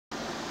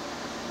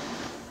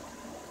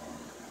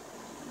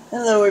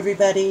Hello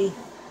everybody.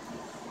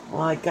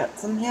 Well, I got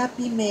some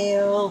happy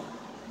mail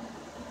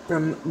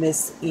from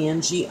Miss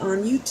Angie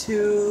on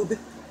YouTube.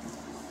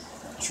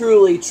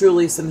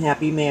 Truly some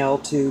happy mail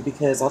too,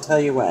 because I'll tell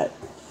you what,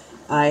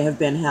 I have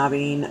been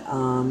having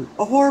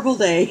a horrible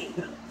day.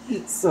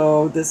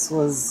 So this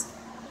was,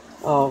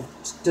 oh,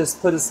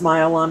 just put a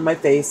smile on my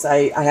face.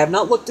 I have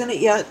not looked in it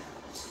yet.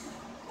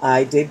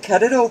 I did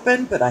cut it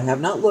open, but I have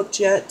not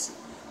looked yet.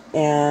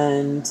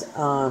 And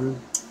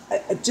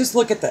just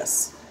look at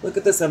this. Look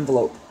at this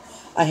envelope.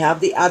 I have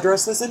the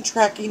addresses and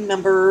tracking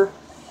number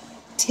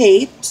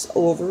taped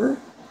over.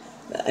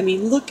 I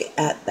mean, look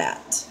at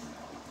that.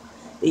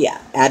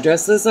 Yeah,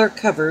 addresses are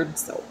covered,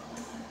 so.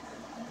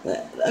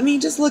 I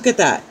mean, just look at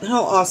that.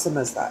 How awesome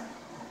is that?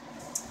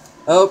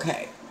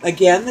 Okay.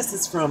 Again, this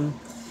is from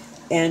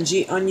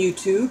Angie on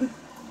YouTube.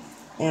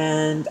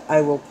 And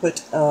I will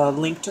put a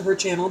link to her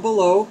channel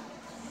below.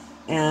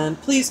 And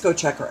please go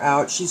check her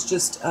out. She's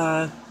just,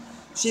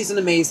 she's an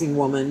amazing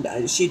woman.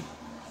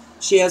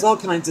 She has all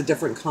kinds of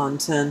different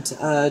content,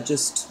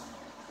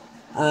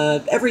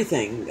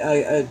 everything.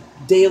 A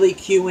daily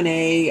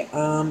Q&A,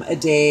 a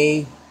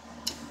day.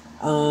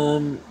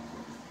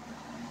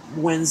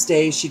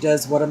 Wednesday she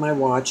does What Am I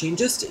Watching?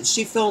 Just,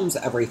 she films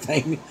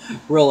everything,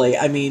 really.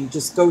 I mean,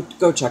 just go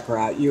check her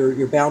out.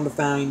 You're bound to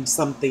find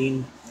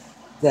something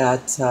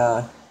that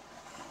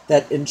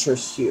that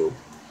interests you.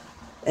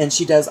 And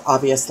she does,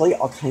 obviously,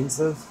 all kinds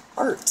of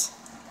art.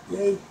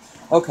 Yay.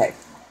 Okay.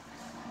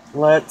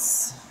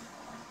 Let's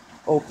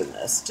open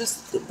this.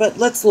 But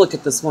let's look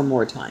at this one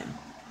more time.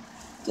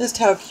 Just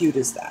how cute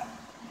is that?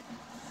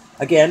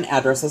 Again,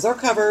 addresses are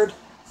covered.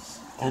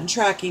 And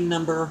tracking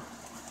number.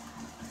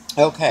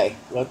 Okay,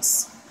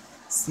 let's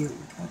see what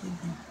we got in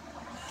here.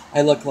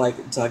 I look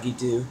like Doggy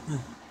Doo.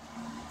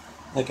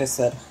 Like I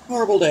said,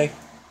 horrible day.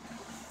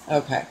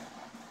 Okay.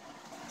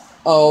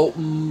 Oh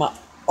my.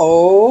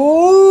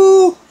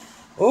 Oh.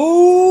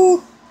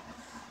 Oh.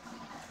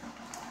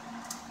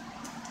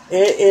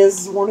 It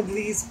is one of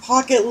these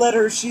pocket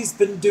letters she's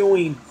been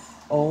doing.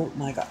 Oh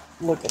my God.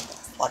 Look at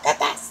this. Look at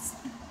this.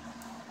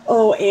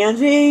 Oh,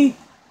 Angie.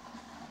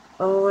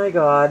 Oh my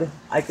God.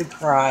 I could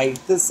cry.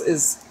 This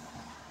is...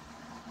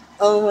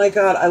 Oh my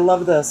God. I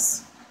love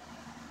this.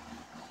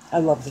 I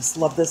love this.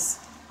 Love this.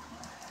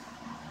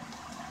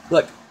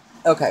 Look.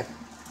 Okay.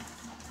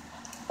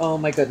 Oh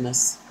my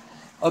goodness.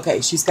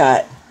 Okay. She's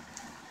got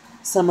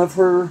some of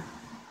her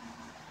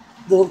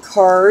little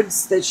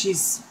cards that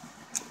she's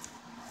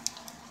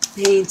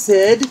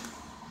painted.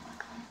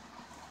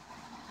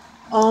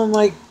 Oh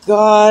my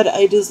God,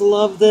 I just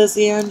love this,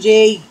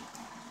 Angie.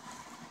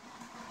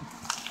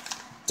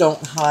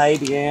 Don't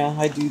hide. Yeah,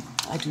 I do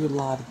a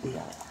lot of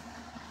that.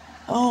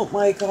 Oh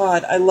my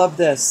God, I love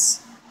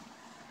this.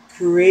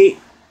 Create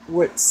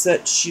what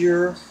sets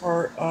your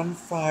heart on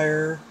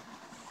fire,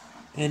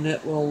 and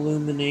it will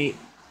illuminate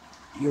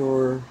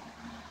your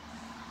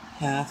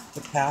path,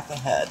 the path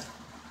ahead.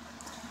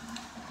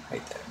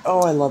 Right there.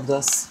 Oh, I love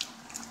this.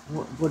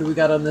 What do we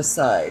got on this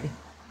side?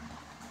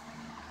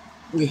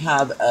 We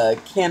have a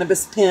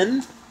cannabis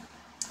pin,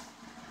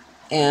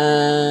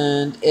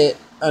 and it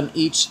on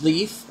each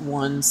leaf,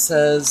 one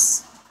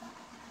says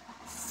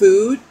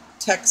food,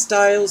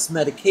 textiles,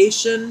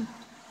 medication,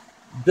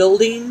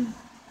 building,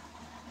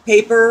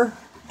 paper,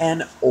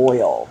 and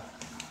oil.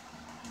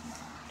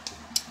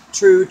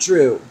 True,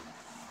 true.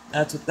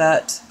 That's what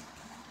that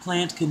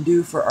plant can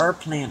do for our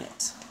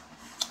planet.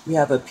 We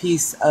have a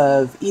piece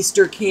of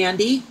Easter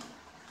candy.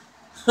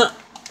 Huh.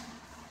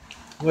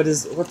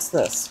 What's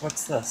this?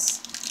 What's this?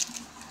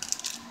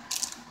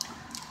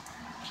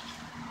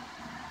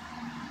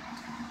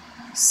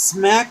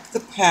 Smack the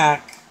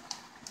pack.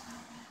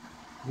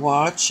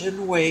 Watch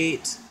and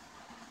wait.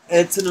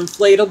 It's an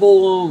inflatable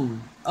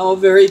balloon. Oh,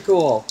 very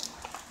cool.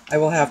 I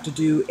will have to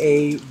do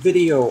a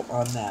video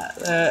on that.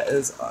 That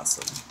is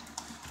awesome.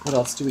 What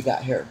else do we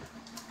got here?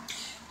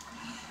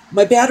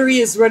 My battery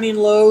is running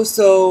low,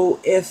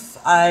 so if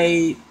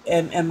I...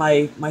 And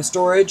my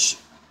storage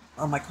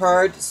on my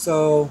card,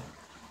 so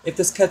if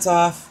this cuts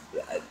off,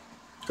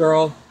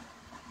 girl,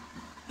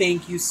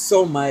 thank you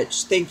so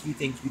much. Thank you,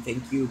 thank you,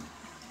 thank you.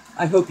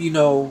 I hope you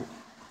know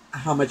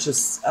how much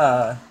this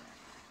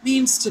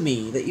means to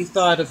me, that you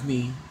thought of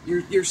me.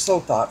 You're so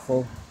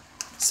thoughtful,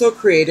 so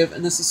creative,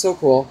 and this is so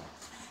cool.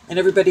 And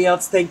everybody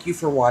else, thank you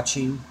for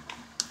watching.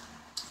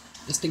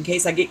 Just in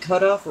case I get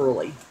cut off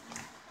early.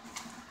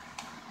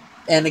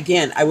 And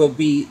again, I will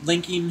be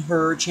linking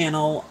her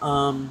channel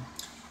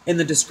in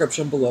the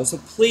description below. So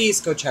please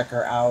go check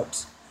her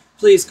out.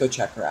 Please go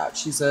check her out.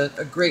 She's a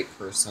great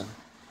person.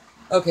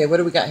 Okay, what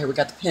do we got here? We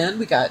got the pen.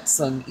 We got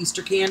some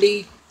Easter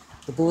candy.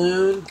 The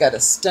balloon. Got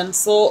a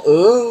stencil.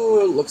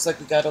 Oh, it looks like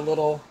we got a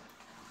little...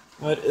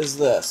 What is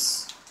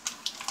this?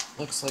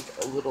 Looks like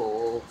a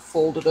little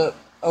folded up...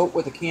 Oh,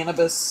 with a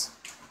cannabis.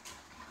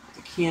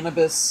 The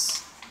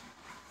cannabis...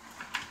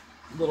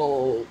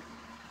 Little...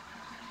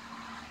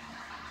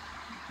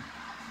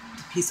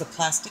 piece of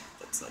plastic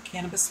that's a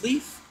cannabis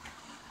leaf.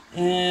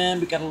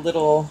 And we got a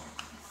little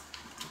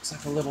Looks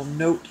like a little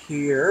note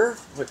here.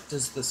 What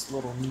does this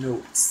little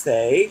note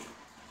say? It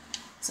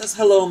says,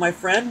 hello, my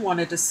friend.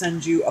 Wanted to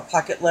send you a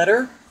pocket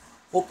letter.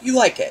 Hope you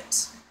like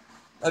it.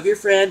 Love your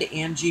friend,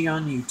 Angie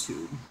on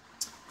YouTube.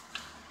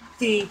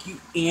 Thank you,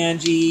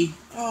 Angie.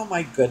 Oh,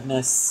 my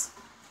goodness.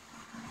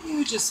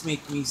 You just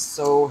make me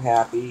so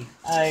happy.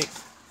 I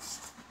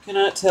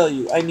cannot tell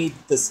you. I need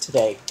this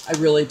today. I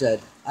really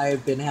did. I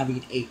have been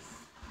having a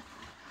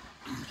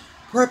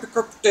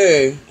perfect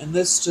day, and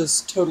this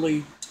just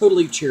totally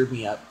cheered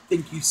me up.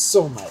 Thank you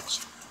so much.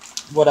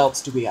 What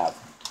else do we have?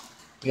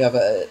 We have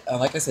a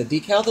like I said,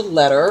 decal the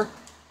letter,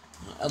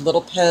 a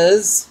little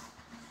Pez,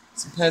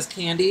 some Pez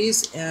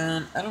candies,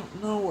 and I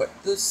don't know what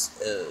this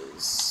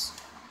is.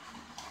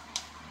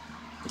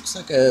 Looks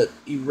like a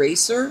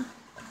eraser,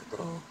 like a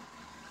little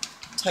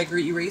tiger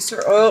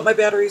eraser. Oh, my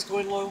battery's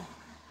going low.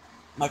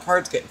 My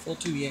card's getting full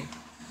too, yay.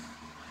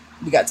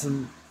 We got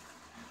some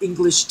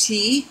English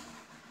tea.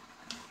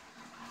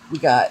 We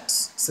got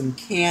some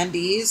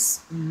candies,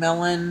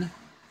 melon,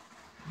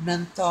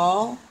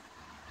 menthol.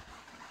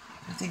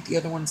 I think the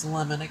other one's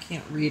lemon. I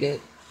can't read it.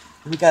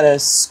 And we got a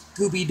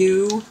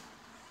Scooby-Doo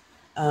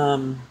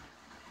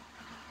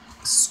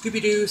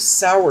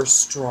sour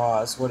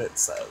straw is what it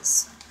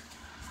says.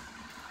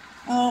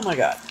 Oh my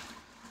god.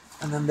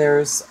 And then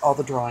there's all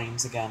the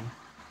drawings again.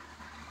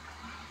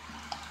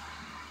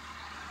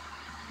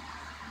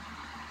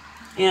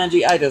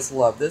 Angie, I just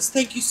love this.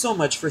 Thank you so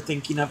much for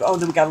thinking of. Oh,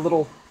 and then we got a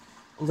little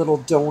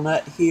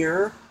donut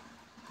here.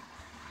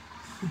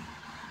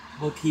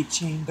 Little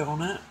keychain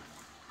donut.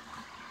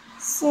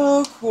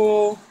 So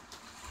cool.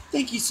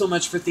 Thank you so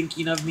much for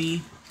thinking of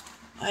me.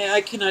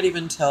 I cannot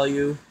even tell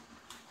you.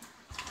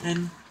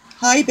 And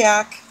hi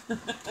back.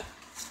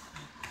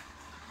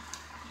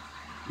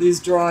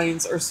 These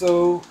drawings are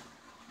so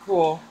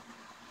cool.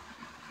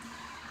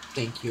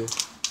 Thank you.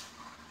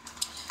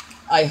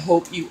 I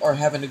hope you are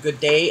having a good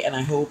day, and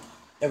I hope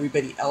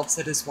everybody else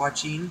that is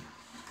watching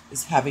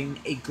is having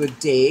a good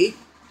day.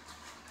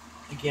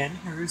 Again,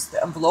 here's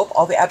the envelope.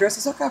 All the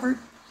addresses are covered.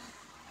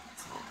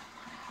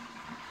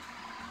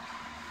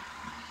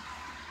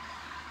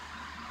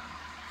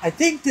 I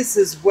think this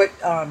is what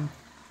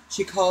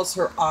she calls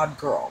her odd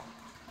girl,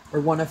 or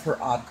one of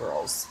her odd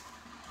girls.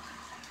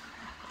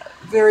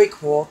 Very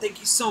cool. Thank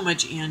you so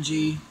much,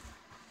 Angie.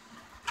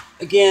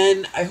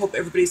 Again, I hope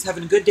everybody's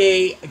having a good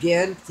day.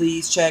 Again,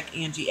 please check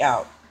Angie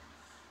out.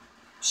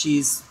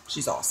 She's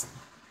awesome.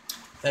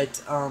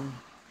 But I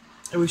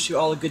wish you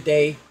all a good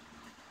day.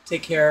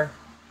 Take care.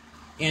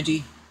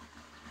 Angie,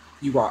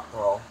 you rock,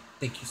 girl.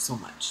 Thank you so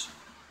much.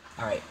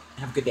 All right.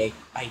 Have a good day.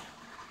 Bye.